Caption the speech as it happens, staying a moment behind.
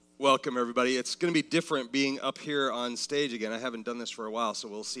Welcome, everybody. It's going to be different being up here on stage again. I haven't done this for a while, so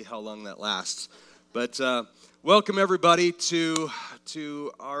we'll see how long that lasts. But welcome, everybody,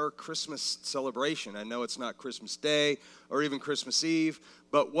 to our Christmas celebration. I know it's not Christmas Day or even Christmas Eve,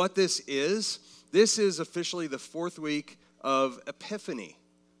 but what this is officially the fourth week of Epiphany.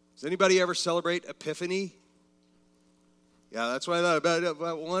 Does anybody ever celebrate Epiphany? Yeah, that's what I thought,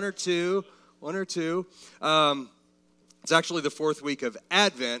 about one or two. It's actually the fourth week of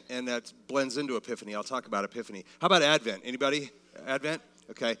Advent, and that blends into Epiphany. I'll talk about Epiphany. How about Advent? Anybody? Advent?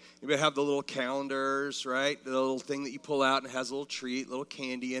 Okay. Anybody have the little calendars, right? The little thing that you pull out and it has a little treat, little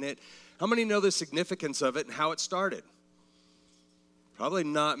candy in it. How many know the significance of it and how it started? Probably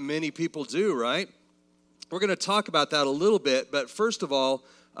not many people do, right? We're going to talk about that a little bit, but first of all,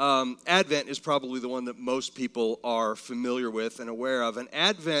 Advent is probably the one that most people are familiar with and aware of. And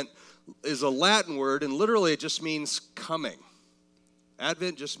Advent is a Latin word, and literally it just means coming.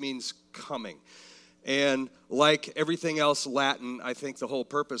 Advent just means coming. And like everything else Latin, I think the whole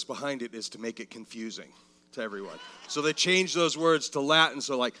purpose behind it is to make it confusing to everyone. So they changed those words to Latin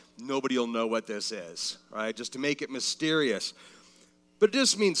so like nobody will know what this is, right? Just to make it mysterious. But it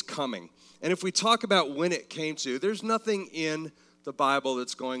just means coming. And if we talk about when it came to, there's nothing in the Bible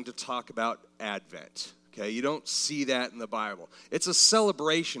that's going to talk about Advent. Okay, you don't see that in the Bible. It's a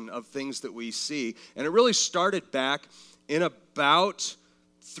celebration of things that we see. And it really started back in about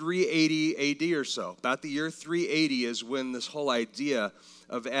 380 AD or so. About the year 380 is when this whole idea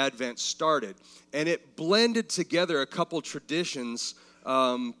of Advent started. And it blended together a couple traditions,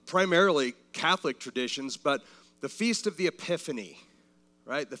 primarily Catholic traditions, but the Feast of the Epiphany,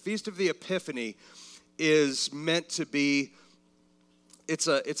 right? The Feast of the Epiphany is meant to be, it's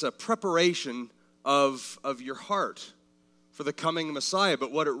a preparation of your heart for the coming Messiah.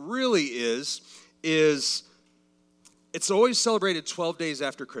 But what it really is it's always celebrated 12 days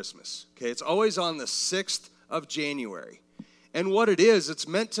after Christmas. Okay, it's always on the 6th of January. And what it is, it's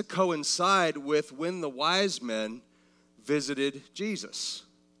meant to coincide with when the wise men visited Jesus.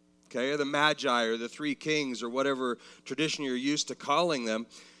 Okay, or the Magi or the three kings or whatever tradition you're used to calling them.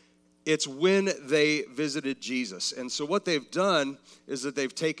 It's when they visited Jesus. And so what they've done is that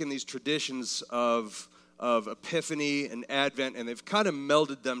they've taken these traditions of Epiphany and Advent, and they've kind of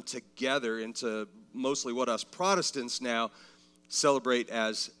melded them together into mostly what us Protestants now celebrate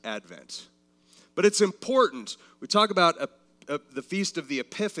as Advent. But it's important. We talk about the Feast of the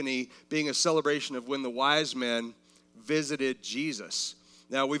Epiphany being a celebration of when the wise men visited Jesus.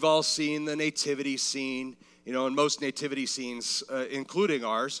 Now, we've all seen the nativity scene. You know, and most nativity scenes, including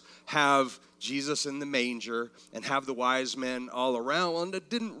ours, have Jesus in the manger and have the wise men all around. Well, and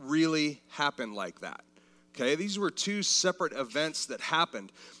it didn't really happen like that. Okay, these were two separate events that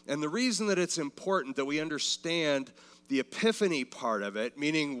happened. And the reason that it's important that we understand the Epiphany part of it,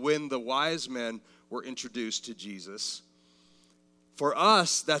 meaning when the wise men were introduced to Jesus, for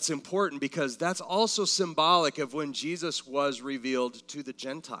us, that's important because that's also symbolic of when Jesus was revealed to the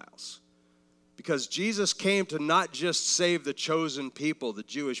Gentiles. Because Jesus came to not just save the chosen people, the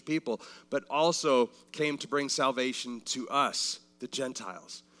Jewish people, but also came to bring salvation to us, the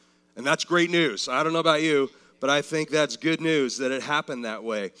Gentiles. And that's great news. I don't know about you, but I think that's good news that it happened that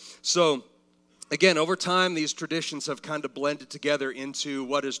way. So, again, over time, these traditions have kind of blended together into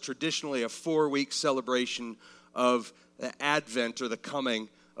what is traditionally a 4-week celebration of the Advent or the coming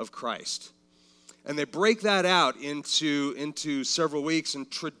of Christ. And they break that out into several weeks, and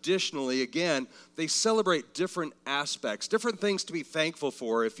traditionally, again, they celebrate different aspects, different things to be thankful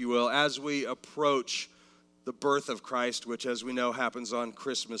for, if you will, as we approach the birth of Christ, which, as we know, happens on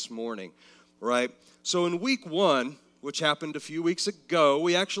Christmas morning, right? So in week 1, which happened a few weeks ago,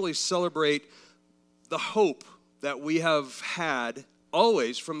 we actually celebrate the hope that we have had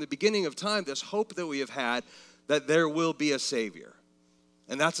always from the beginning of time, this hope that we have had that there will be a Savior.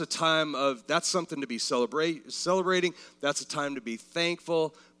 And that's something to be celebrating. That's a time to be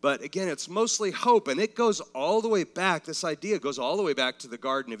thankful. But again, it's mostly hope. And it goes all the way back, this idea goes all the way back to the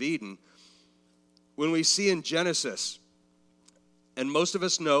Garden of Eden. When we see in Genesis, and most of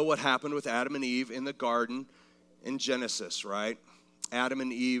us know what happened with Adam and Eve in the garden in Genesis, right? Adam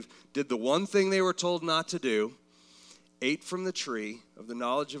and Eve did the one thing they were told not to do, ate from the tree of the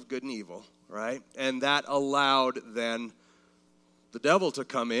knowledge of good and evil, right? And that allowed then the devil to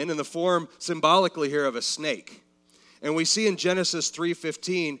come in the form symbolically here of a snake. And we see in Genesis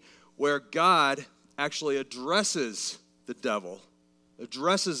 3:15 where God actually addresses this devil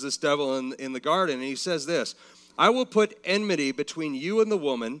in the garden, and he says this, I will put enmity between you and the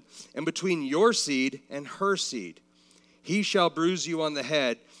woman, and between your seed and her seed. He shall bruise you on the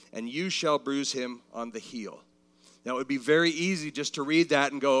head, and you shall bruise him on the heel. Now, it would be very easy just to read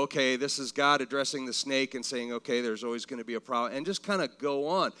that and go, okay, this is God addressing the snake and saying, okay, there's always going to be a problem, and just kind of go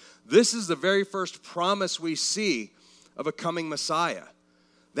on. This is the very first promise we see of a coming Messiah,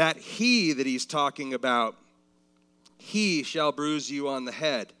 that he that he's talking about, he shall bruise you on the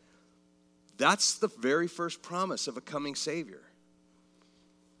head. That's the very first promise of a coming Savior.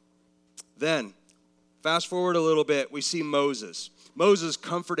 Then, fast forward a little bit, we see Moses. Moses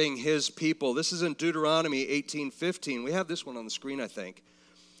comforting his people. This is in Deuteronomy 18:15. We have this one on the screen, I think.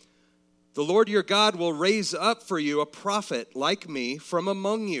 The Lord your God will raise up for you a prophet like me from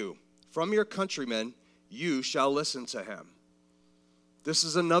among you, from your countrymen. You shall listen to him. This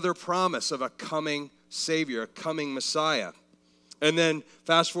is another promise of a coming Savior, a coming Messiah. And then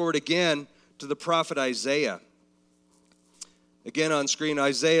fast forward again to the prophet Isaiah. Again on screen,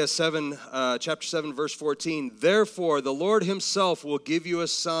 Isaiah chapter 7, verse 14. Therefore, the Lord himself will give you a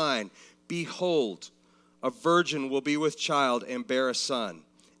sign. Behold, a virgin will be with child and bear a son,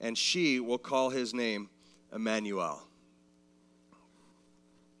 and she will call his name Emmanuel.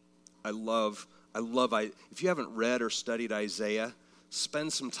 I love, if you haven't read or studied Isaiah,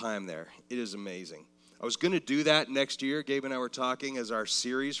 spend some time there. It is amazing. I was going to do that next year. Gabe and I were talking as our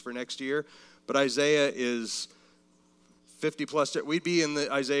series for next year, but Isaiah is 50 plus, we'd be in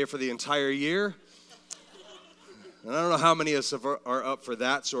the Isaiah for the entire year. And I don't know how many of us are up for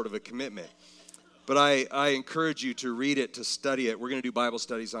that sort of a commitment. But I encourage you to read it, to study it. We're going to do Bible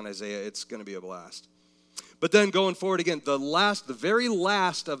studies on Isaiah. It's going to be a blast. But then going forward again, the very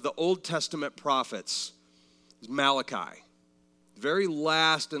last of the Old Testament prophets is Malachi. The very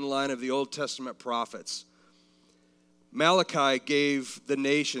last in line of the Old Testament prophets. Malachi gave the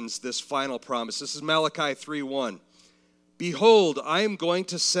nations this final promise. This is Malachi 3:1. Behold, I am going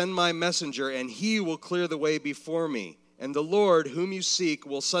to send my messenger, and he will clear the way before me. And the Lord, whom you seek,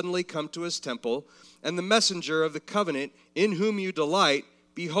 will suddenly come to his temple. And the messenger of the covenant, in whom you delight,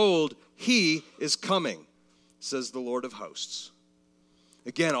 behold, he is coming, says the Lord of hosts.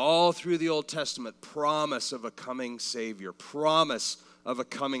 Again, all through the Old Testament, promise of a coming Savior, promise of a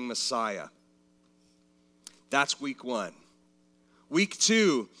coming Messiah. That's week 1. Week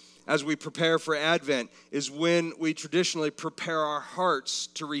 2, as we prepare for Advent, is when we traditionally prepare our hearts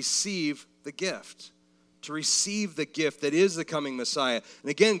to receive the gift. To receive the gift that is the coming Messiah.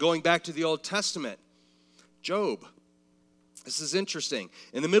 And again, going back to the Old Testament, Job. This is interesting.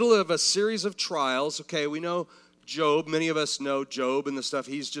 In the middle of a series of trials, okay, we know Job. Many of us know Job and the stuff.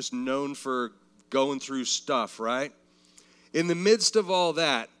 He's just known for going through stuff, right? In the midst of all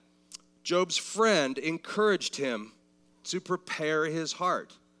that, Job's friend encouraged him to prepare his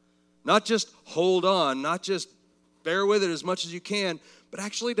heart. Not just hold on, not just bear with it as much as you can, but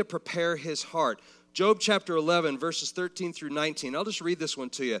actually to prepare his heart. Job chapter 11, verses 13 through 19. I'll just read this one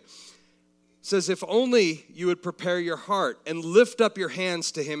to you. It says, if only you would prepare your heart and lift up your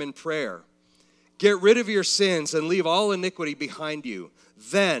hands to him in prayer. Get rid of your sins and leave all iniquity behind you.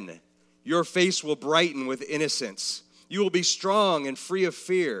 Then your face will brighten with innocence. You will be strong and free of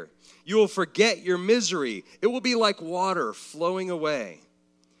fear. You will forget your misery. It will be like water flowing away.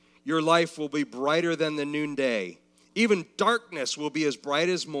 Your life will be brighter than the noonday. Even darkness will be as bright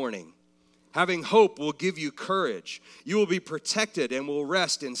as morning. Having hope will give you courage. You will be protected and will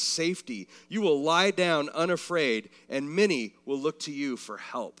rest in safety. You will lie down unafraid, and many will look to you for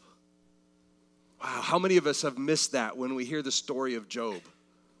help. Wow, how many of us have missed that when we hear the story of Job?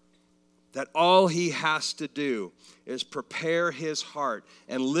 That all he has to do is prepare his heart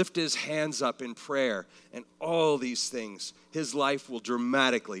and lift his hands up in prayer, and all these things, his life will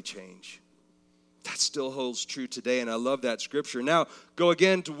dramatically change. That still holds true today, and I love that scripture. Now, go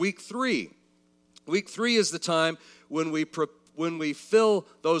again to week 3. Week 3 is the time when we fill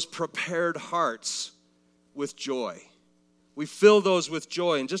those prepared hearts with joy. We fill those with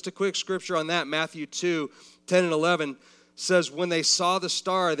joy. And just a quick scripture on that, Matthew 2, 10 and 11 says, when they saw the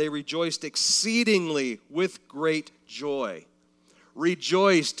star, they rejoiced exceedingly with great joy.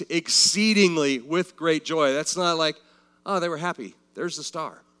 Rejoiced exceedingly with great joy. That's not like, oh, they were happy. There's the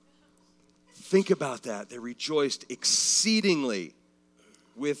star. Think about that. They rejoiced exceedingly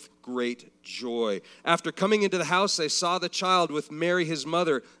with great joy. After coming into the house, they saw the child with Mary, his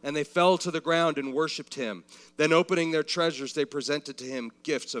mother, and they fell to the ground and worshiped him. Then opening their treasures, they presented to him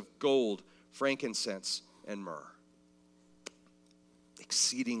gifts of gold, frankincense, and myrrh.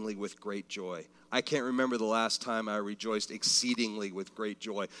 Exceedingly with great joy. I can't remember the last time I rejoiced exceedingly with great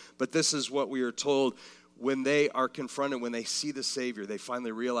joy. But this is what we are told when they are confronted, when they see the Savior, they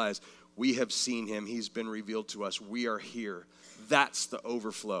finally realize, we have seen him. He's been revealed to us. We are here. That's the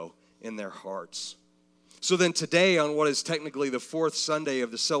overflow in their hearts. So then today, on what is technically the 4th Sunday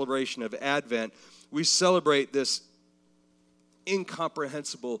of the celebration of Advent, we celebrate this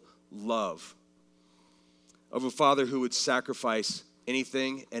incomprehensible love of a Father who would sacrifice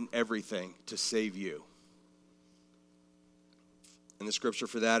anything and everything to save you. And the scripture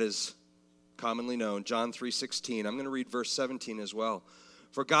for that is commonly known, John 3:16. I'm going to read verse 17 as well.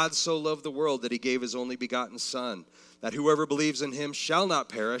 For God so loved the world that he gave his only begotten Son, that whoever believes in him shall not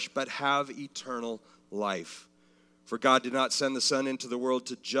perish, but have eternal life. For God did not send the Son into the world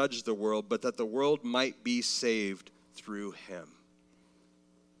to judge the world, but that the world might be saved through him.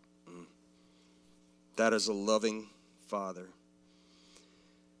 That is a loving Father.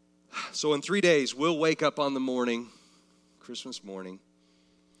 So in 3 days, we'll wake up on the morning, Christmas morning,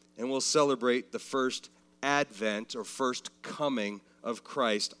 and we'll celebrate the first advent or first coming of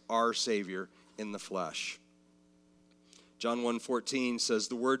Christ, our Savior, in the flesh. John 1:14 says,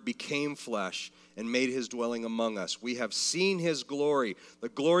 the Word became flesh and made his dwelling among us. We have seen his glory, the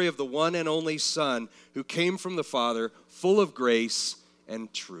glory of the one and only Son who came from the Father, full of grace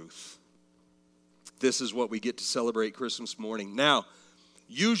and truth. This is what we get to celebrate Christmas morning. Now,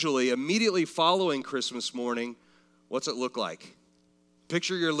 usually, immediately following Christmas morning, what's it look like?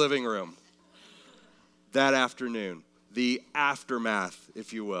 Picture your living room that afternoon. The aftermath,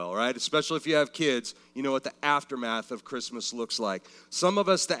 if you will, right? Especially if you have kids, you know what the aftermath of Christmas looks like. Some of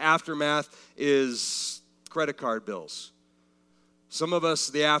us, the aftermath is credit card bills. Some of us,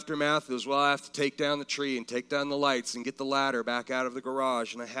 the aftermath is, well, I have to take down the tree and take down the lights and get the ladder back out of the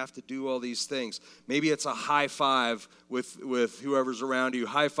garage, and I have to do all these things. Maybe it's a high five with whoever's around you.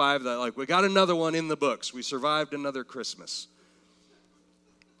 High five that, like, we got another one in the books. We survived another Christmas.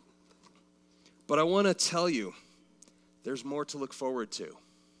 But I want to tell you, there's more to look forward to.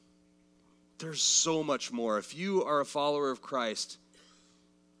 There's so much more. If you are a follower of Christ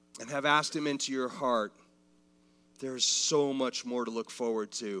and have asked him into your heart, there's so much more to look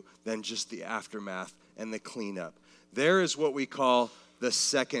forward to than just the aftermath and the cleanup. There is what we call the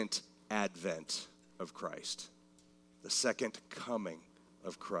second advent of Christ, the second coming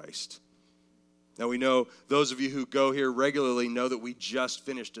of Christ. Now we know, those of you who go here regularly know that we just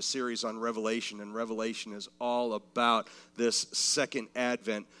finished a series on Revelation, and Revelation is all about this second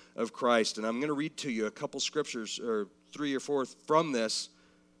advent of Christ. And I'm going to read to you a couple scriptures, or 3 or 4 from this,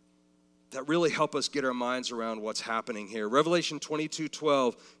 that really help us get our minds around what's happening here. Revelation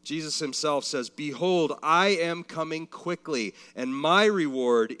 22:12, Jesus himself says, behold, I am coming quickly, and my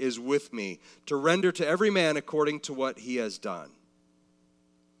reward is with me, to render to every man according to what he has done.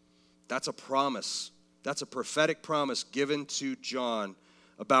 That's a promise. That's a prophetic promise given to John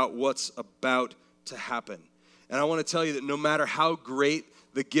about what's about to happen. And I want to tell you that no matter how great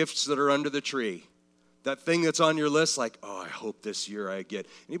the gifts that are under the tree, that thing that's on your list, like, oh, I hope this year I get.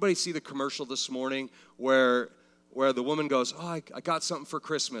 Anybody see the commercial this morning where the woman goes, oh, I got something for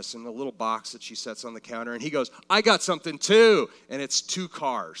Christmas, in the little box that she sets on the counter, and he goes, I got something too, and it's 2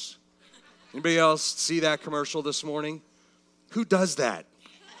 cars. Anybody else see that commercial this morning? Who does that?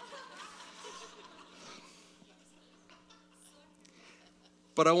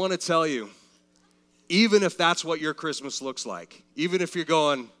 But I want to tell you, even if that's what your Christmas looks like, even if you're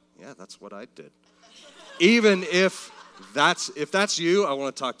going, yeah, that's what I did. Even if that's you, I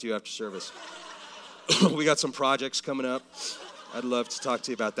want to talk to you after service. We got some projects coming up. I'd love to talk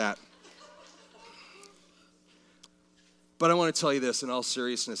to you about that. But I want to tell you this in all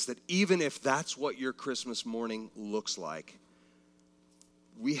seriousness, that even if that's what your Christmas morning looks like,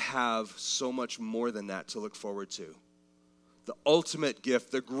 we have so much more than that to look forward to. The ultimate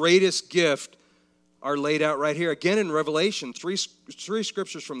gift, the greatest gift, are laid out right here. Again in Revelation, three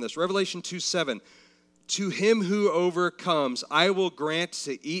scriptures from this. Revelation 2:7. To him who overcomes, I will grant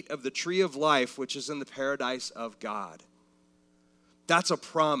to eat of the tree of life, which is in the paradise of God. That's a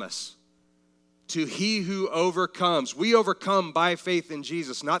promise. To he who overcomes. We overcome by faith in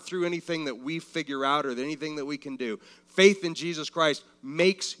Jesus, not through anything that we figure out or anything that we can do. Faith in Jesus Christ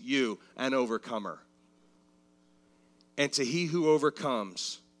makes you an overcomer. And to he who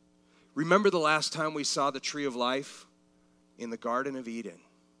overcomes. Remember the last time we saw the tree of life? In the Garden of Eden.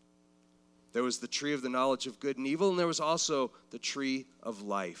 There was the tree of the knowledge of good and evil, and there was also the tree of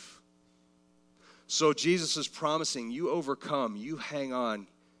life. So Jesus is promising, you overcome, you hang on,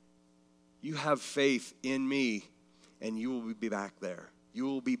 you have faith in me, and you will be back there. You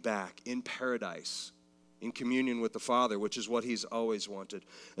will be back in paradise, in communion with the Father, which is what he's always wanted.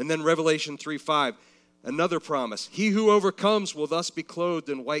 And then Revelation 3:5, another promise. He who overcomes will thus be clothed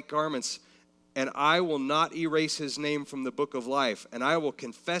in white garments, and I will not erase his name from the book of life, and I will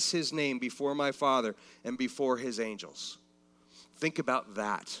confess his name before my Father and before his angels. Think about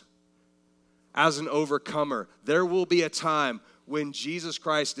that. As an overcomer, there will be a time when Jesus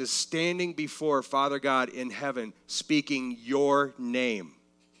Christ is standing before Father God in heaven speaking your name.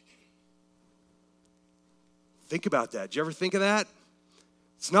 Think about that. Did you ever think of that?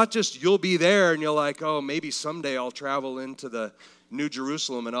 It's not just you'll be there and you're like, oh, maybe someday I'll travel into the New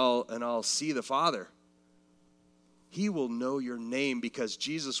Jerusalem and I'll see the Father. He will know your name because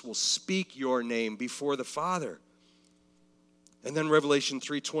Jesus will speak your name before the Father. And then Revelation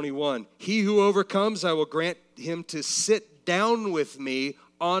 3:21, he who overcomes, I will grant him to sit down with me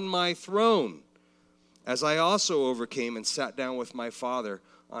on my throne, as I also overcame and sat down with my Father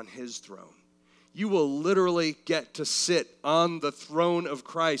on his throne. You will literally get to sit on the throne of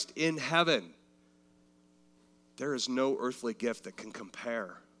Christ in heaven. There is no earthly gift that can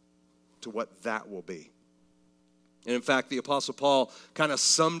compare to what that will be. And in fact, the Apostle Paul kind of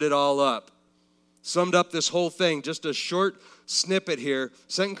summed it all up. Summed up this whole thing, just a short snippet here.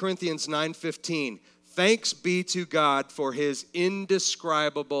 2 Corinthians 9:15. Thanks be to God for his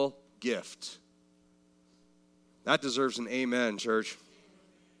indescribable gift. That deserves an amen, church.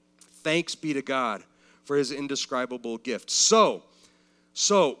 Thanks be to God for his indescribable gift. So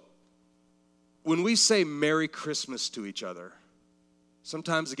when we say Merry Christmas to each other,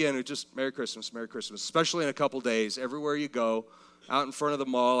 sometimes, again, it's just Merry Christmas, especially in a couple days. Everywhere you go, out in front of the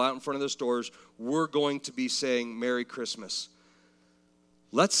mall, out in front of the stores, we're going to be saying Merry Christmas.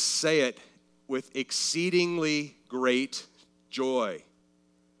 Let's say it with exceedingly great joy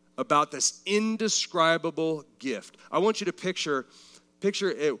about this indescribable gift. I want you to picture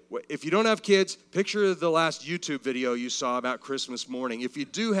it. If you don't have kids, picture the last YouTube video you saw about Christmas morning. If you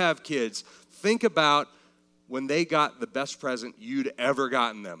do have kids, think about when they got the best present you'd ever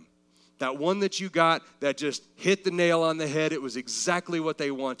gotten them. That one that you got that just hit the nail on the head. It was exactly what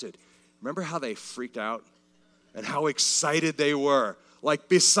they wanted. Remember how they freaked out and how excited they were? Like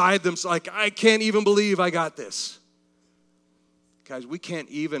beside them, like, I can't even believe I got this. Guys, we can't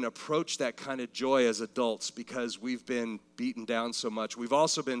even approach that kind of joy as adults because we've been beaten down so much. We've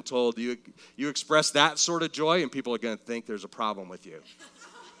also been told you express that sort of joy and people are going to think there's a problem with you.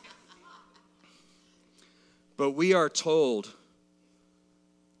 But we are told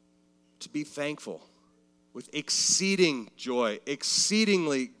to be thankful with exceeding joy,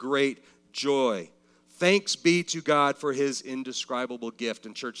 exceedingly great joy. Thanks be to God for his indescribable gift.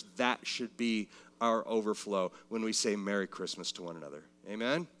 And church, that should be our overflow when we say Merry Christmas to one another.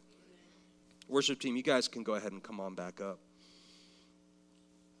 Amen? Worship team, you guys can go ahead and come on back up.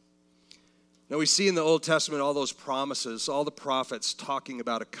 Now we see in the Old Testament all those promises, all the prophets talking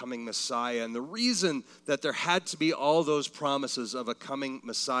about a coming Messiah. And the reason that there had to be all those promises of a coming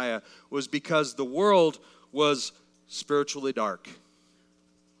Messiah was because the world was spiritually dark.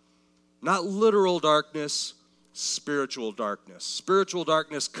 Not literal darkness, spiritual darkness. Spiritual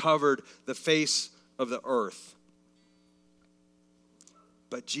darkness covered the face of the earth.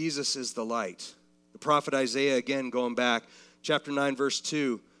 But Jesus is the light. The prophet Isaiah, again going back, chapter 9, verse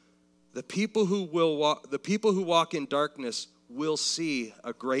 2, the people who walk in darkness will see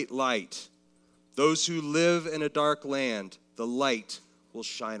a great light. Those who live in a dark land, the light will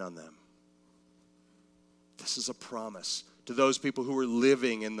shine on them. This is a promise to those people who are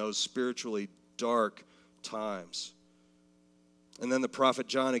living in those spiritually dark times. And then the prophet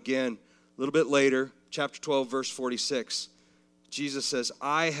John again, a little bit later, chapter 12, verse 46, Jesus says,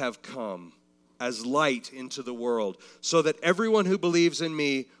 I have come as light into the world, so that everyone who believes in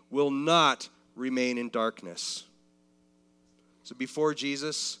me will not remain in darkness. So before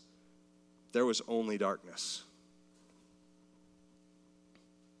Jesus, there was only darkness.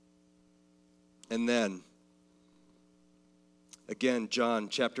 And then, again, John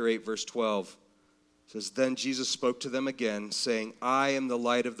chapter 8, verse 12 says, Then Jesus spoke to them again, saying, I am the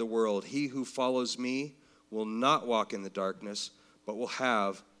light of the world. He who follows me will not walk in the darkness, but will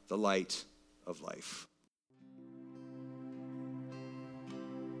have the light of life.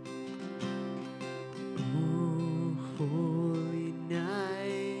 Oh, holy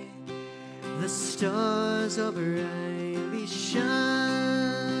night, the stars are brightly shine.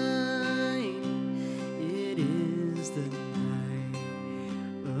 It is the night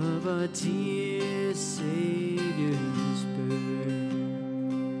of our dear Savior's birth.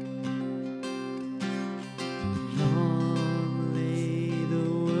 Long lay the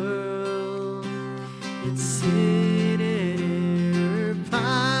world in sin and error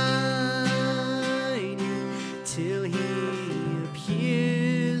pining, till he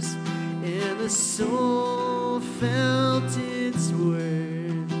appears and the soul felt its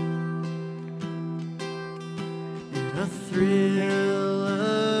worth, and a thrill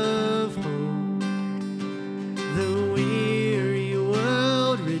of hope. The weary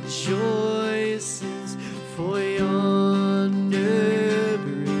world rejoices, for yonder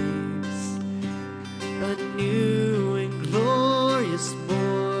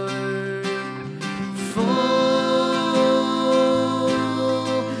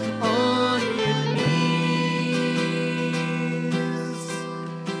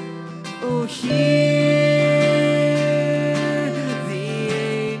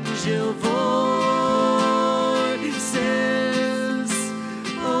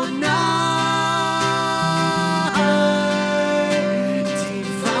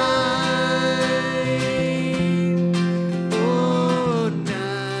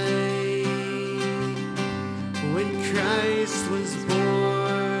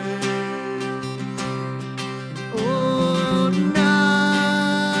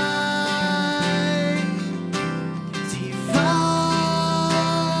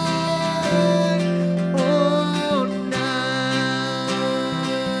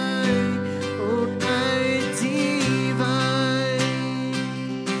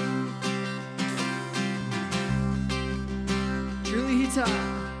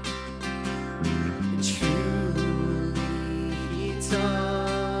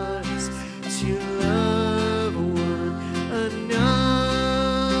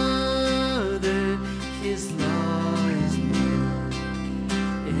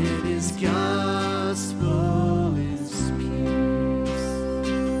His gospel is peace.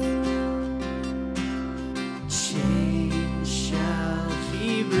 Chains shall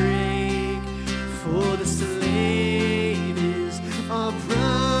He break, for the slave is our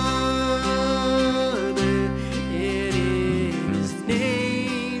brother. In His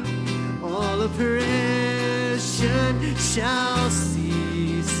name all oppression shall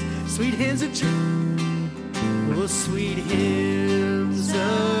cease. Sweet hymns of joy, oh sweet hymns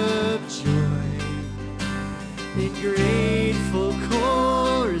of joy, in grateful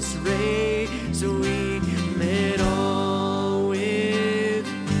chorus raise we, let all with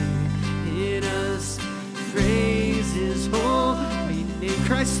me in us praise His holy name.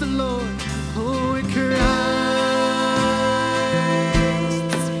 Christ the Lord, oh in Christ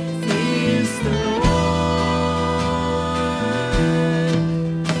is the Lord.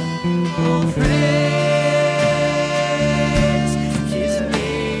 Oh, praise His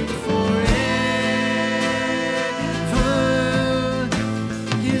name forever.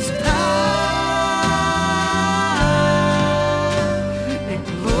 His power and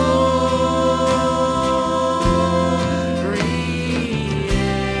glory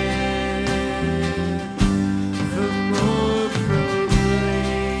evermore proclaim.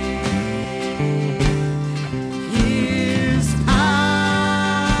 His power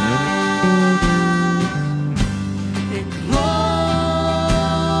and glory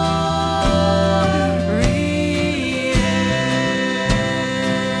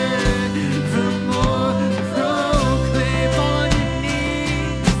evermore proclaim. On your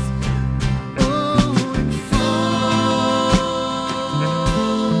knees, oh, and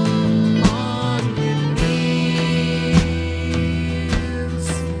fall on your knees.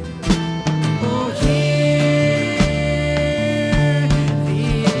 Oh, hear the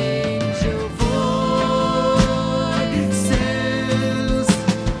angel voices.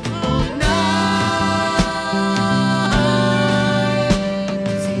 Oh, night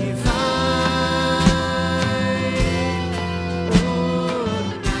divine. Oh,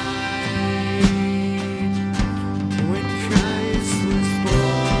 night when Christ was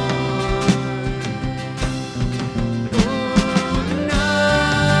born. Oh, night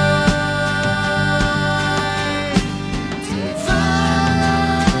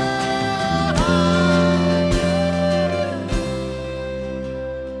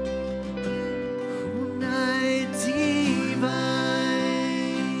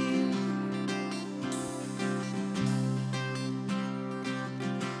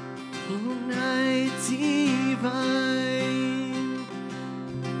night divine.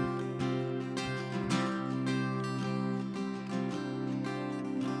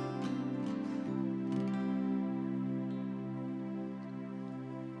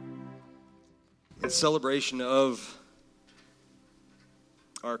 In celebration of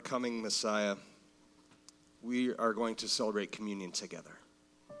our coming Messiah, we are going to celebrate communion together.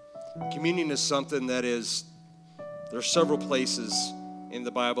 Communion is something that is, there are several places in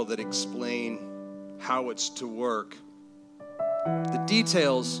the Bible that explain how it's to work. The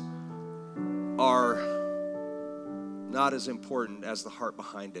details are not as important as the heart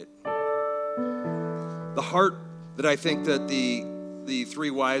behind it. The heart that I think that the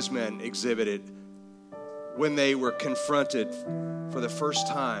three wise men exhibited when they were confronted for the first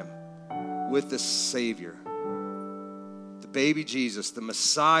time with the Savior, the baby Jesus, the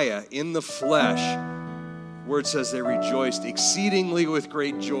Messiah in the flesh, word says they rejoiced exceedingly with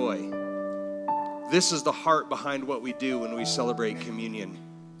great joy. This is the heart behind what we do when we celebrate communion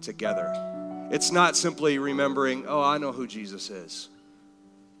together. It's not simply remembering, oh, I know who Jesus is.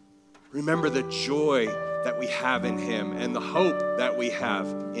 Remember the joy that we have in Him and the hope that we have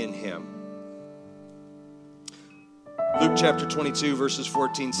in Him. Luke chapter 22, verses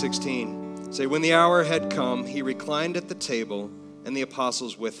 14, 16 say, when the hour had come, He reclined at the table and the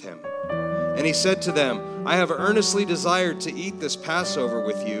apostles with Him. And He said to them, I have earnestly desired to eat this Passover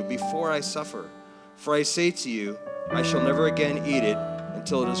with you before I suffer. For I say to you, I shall never again eat it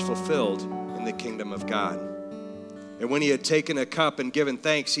until it is fulfilled in the kingdom of God. And when He had taken a cup and given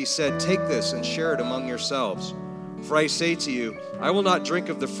thanks, He said, take this and share it among yourselves. For I say to you, I will not drink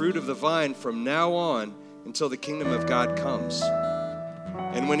of the fruit of the vine from now on until the kingdom of God comes.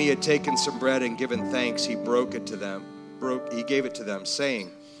 And when He had taken some bread and given thanks, He gave it to them,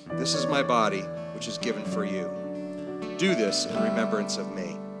 saying, this is my body, which is given for you. Do this in remembrance of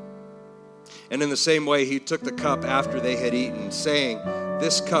me. And in the same way, He took the cup after they had eaten, saying,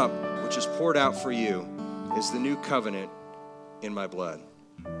 this cup, which is poured out for you, is the new covenant in my blood.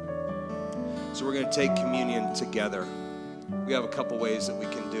 So we're going to take communion together. we have a couple ways that we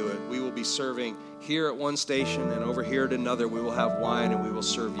can do it. We will be serving here at one station, and over here at another, we will have wine and we will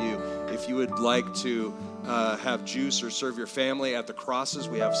serve you. If you would like to have juice or serve your family at the crosses,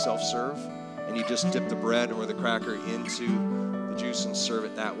 we have self-serve, and you just dip the bread or the cracker into the juice and serve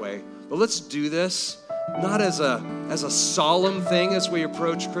it that way. But let's do this not as a solemn thing as we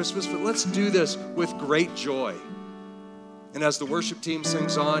approach Christmas, but let's do this with great joy. And as the worship team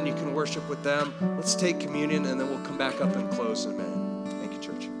sings on, you can worship with them. Let's take communion, and then we'll come back up and close in a minute. Thank you,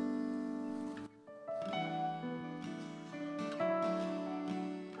 church.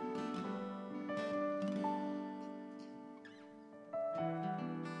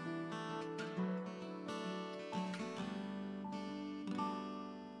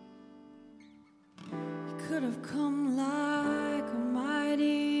 You could have come like a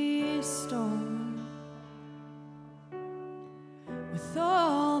mighty storm, with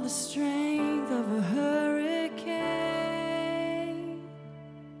all the strength of a hurricane.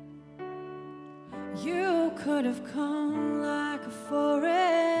 You could have come like a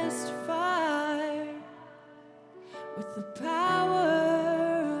forest fire, with the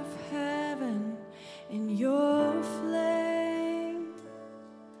power of heaven in your flame.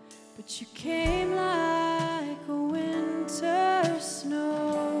 But you came like a winter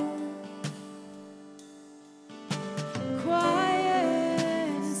snow,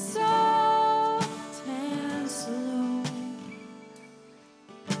 quiet and soft and slow,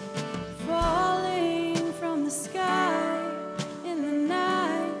 falling from the sky in the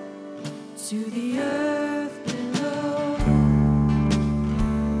night to the earth below.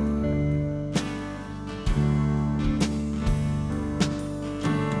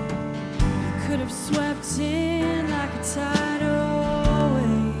 You could have swept in like a tidal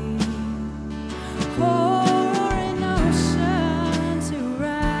wave, pouring ocean to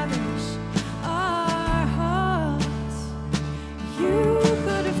ravish our hearts. You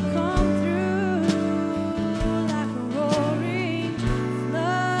could have come through like a roaring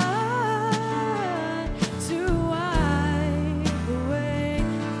flood to wipe away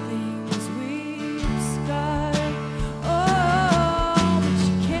things we've scarred. Oh, but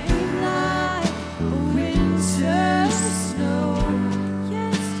you came like a winter snow.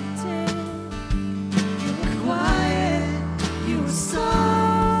 Yes, you did. You were quiet, you were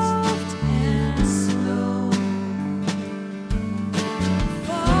soft and slow,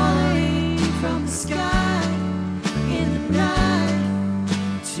 falling from the sky in the night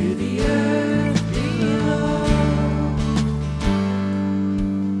to the earth below.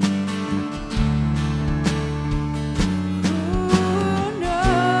 Ooh,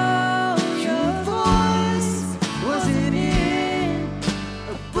 no, your voice wasn't in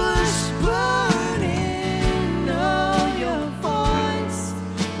a bush burning. No, your voice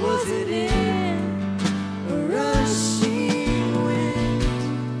wasn't in a rushing wind.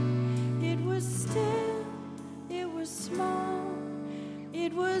 It was still, it was small,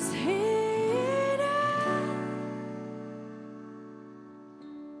 it was hidden.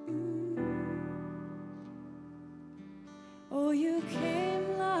 Oh, you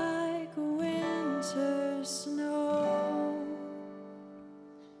came like a winter snow,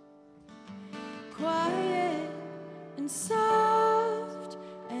 quiet and soft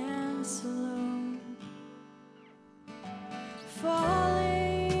and slow,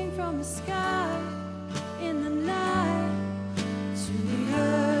 falling from the sky in the night to the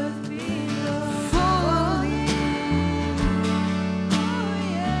earth below. Falling, oh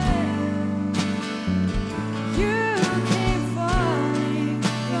yeah. You came falling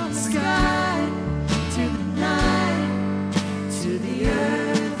from the sky to the night to the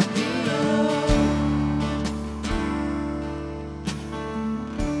earth below.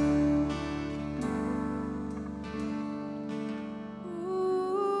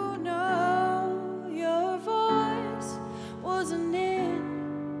 Ooh, no, your voice wasn't in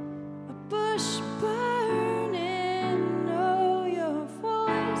a bush burning. No, your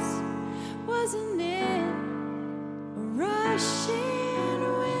voice wasn't in a rushing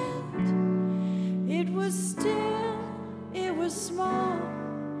wind. It was still, it was small,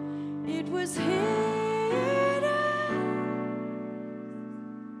 it was hidden.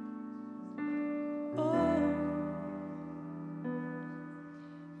 Oh,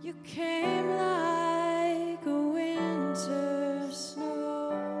 you came like a winter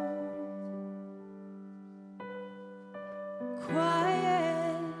snow,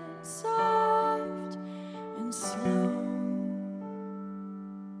 quiet, soft, and slow,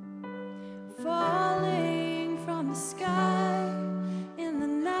 falling from the sky in the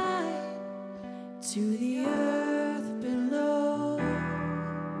night to the earth below.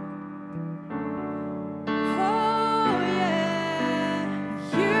 Oh, yeah.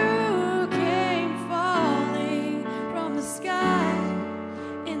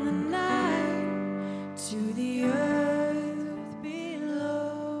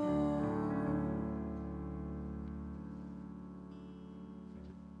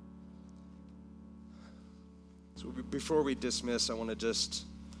 before we dismiss, I want to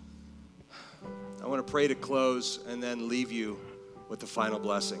pray to close and then leave you with the final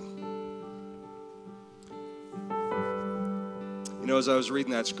blessing. You know, as I was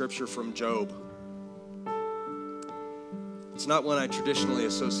reading that scripture from Job, it's not one I traditionally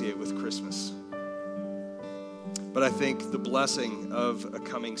associate with Christmas. But I think the blessing of a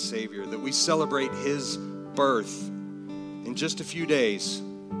coming Savior, that we celebrate his birth in just a few days,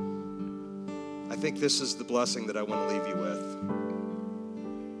 I think this is the blessing that I want to leave you with.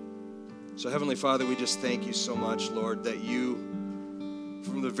 So Heavenly Father, we just thank you so much, Lord, that you,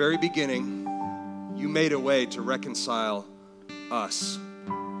 from the very beginning, you made a way to reconcile us,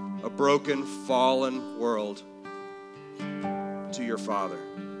 a broken, fallen world, to your Father.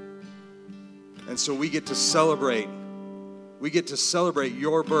 And so we get to celebrate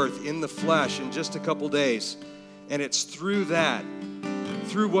your birth in the flesh in just a couple days. And it's through that,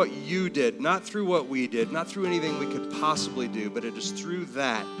 through what you did, not through what we did, not through anything we could possibly do, but it is through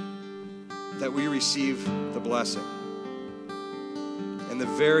that we receive the blessing. And the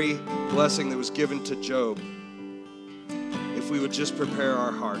very blessing that was given to Job, if we would just prepare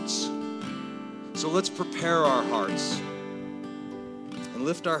our hearts. So let's prepare our hearts and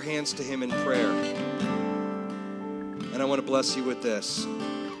lift our hands to him in prayer. And I want to bless you with this.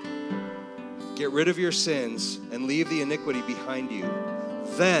 Get rid of your sins and leave the iniquity behind you.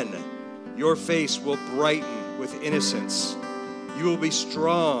 Then your face will brighten with innocence. You will be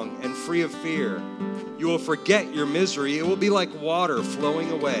strong and free of fear. You will forget your misery. It will be like water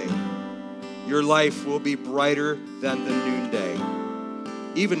flowing away. Your life will be brighter than the noonday.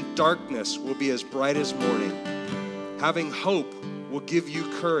 Even darkness will be as bright as morning. Having hope will give you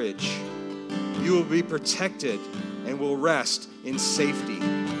courage. You will be protected and will rest in safety.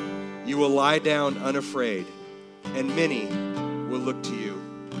 You will lie down unafraid, and many will look to you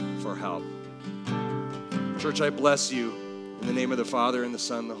for help. Church, I bless you in the name of the Father, and the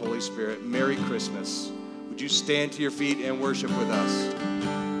Son, and the Holy Spirit. Merry Christmas. Would you stand to your feet and worship with us?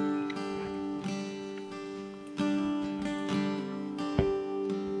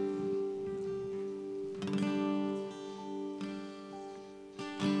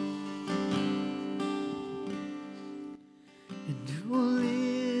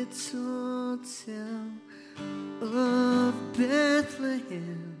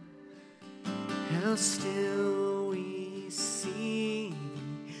 How still we see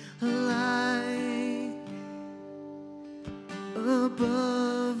a light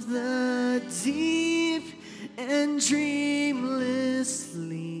above the deep and dreamless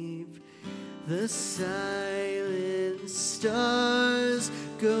sleep. The silent stars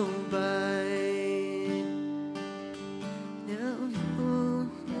go by. Now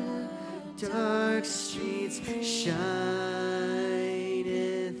on the dark streets shineth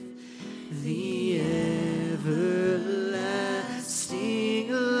the everlasting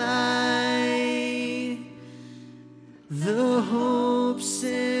light. The hopes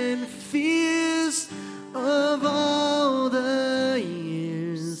and fears of all the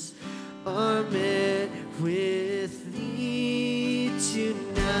years are met with thee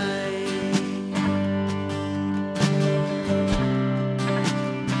tonight.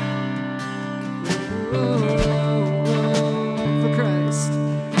 For Christ.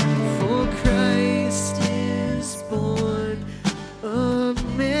 For Christ is born of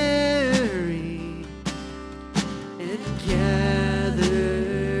Mary and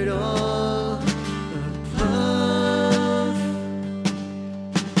gathered all above,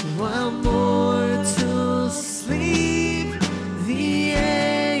 while mortals sleep, the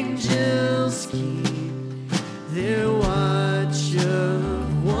angels keep their watch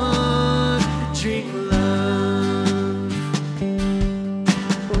of wandering love.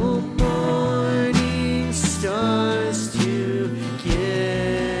 Oh, morning stars together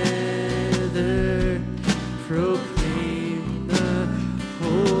proclaim the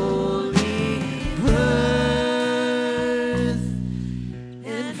holy birth,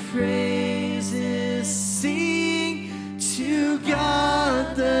 and praises sing to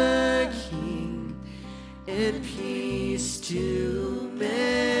God the King, and peace to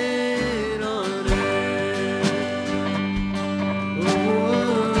men on earth.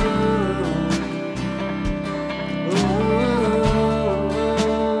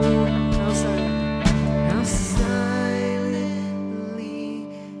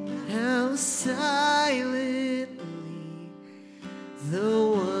 How silently the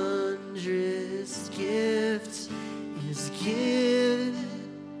wondrous gift is given.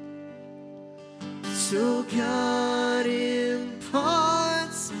 So God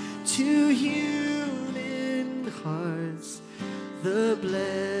imparts to human hearts the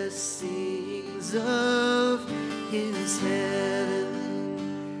blessings of his is heaven,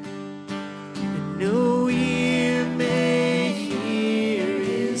 and no ear may hear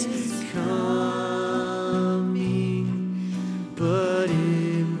is coming, but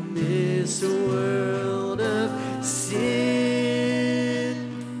in this world of sin,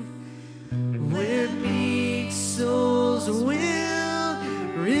 where meek souls will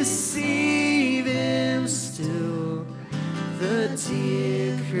receive him still, the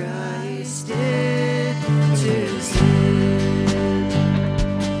dear Christ enters in.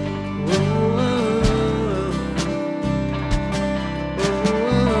 Oh, oh, oh,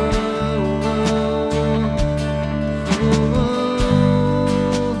 oh,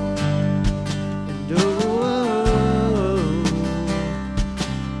 oh, and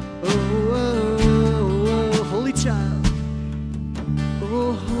holy child,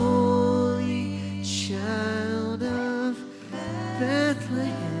 oh, holy child of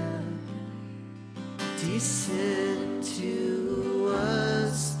Bethlehem, descend to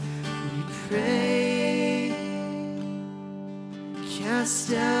us, we pray.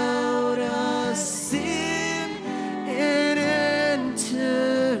 Cast out our sin and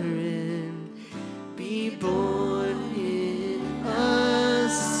enter in. Be born in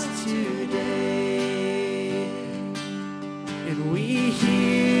us today. And we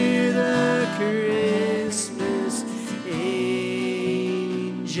hear the Christmas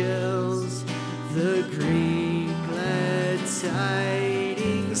angels, the great glad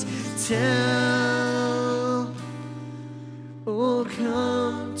tidings tell. Oh,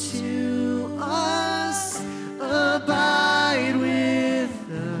 come to us, abide with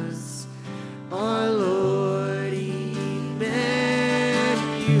us, our Lord Emmanuel.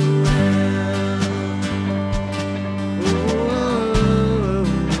 Oh,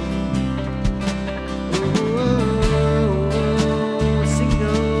 oh, oh, sing oh.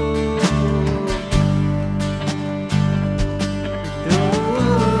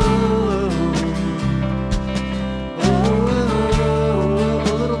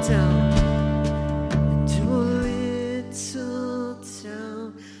 Little town, into a little town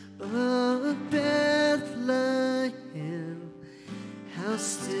of Bethlehem, how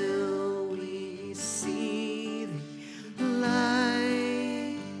still we see thee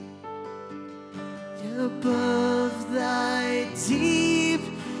lie above thy deep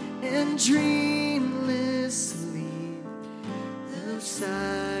and dreamless sleep. The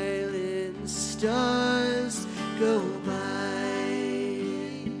silent stars go by.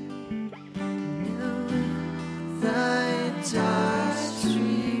 Now thy dark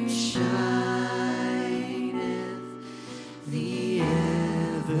street shineth, the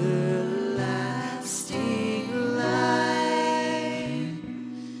everlasting light.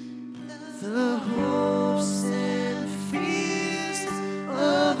 The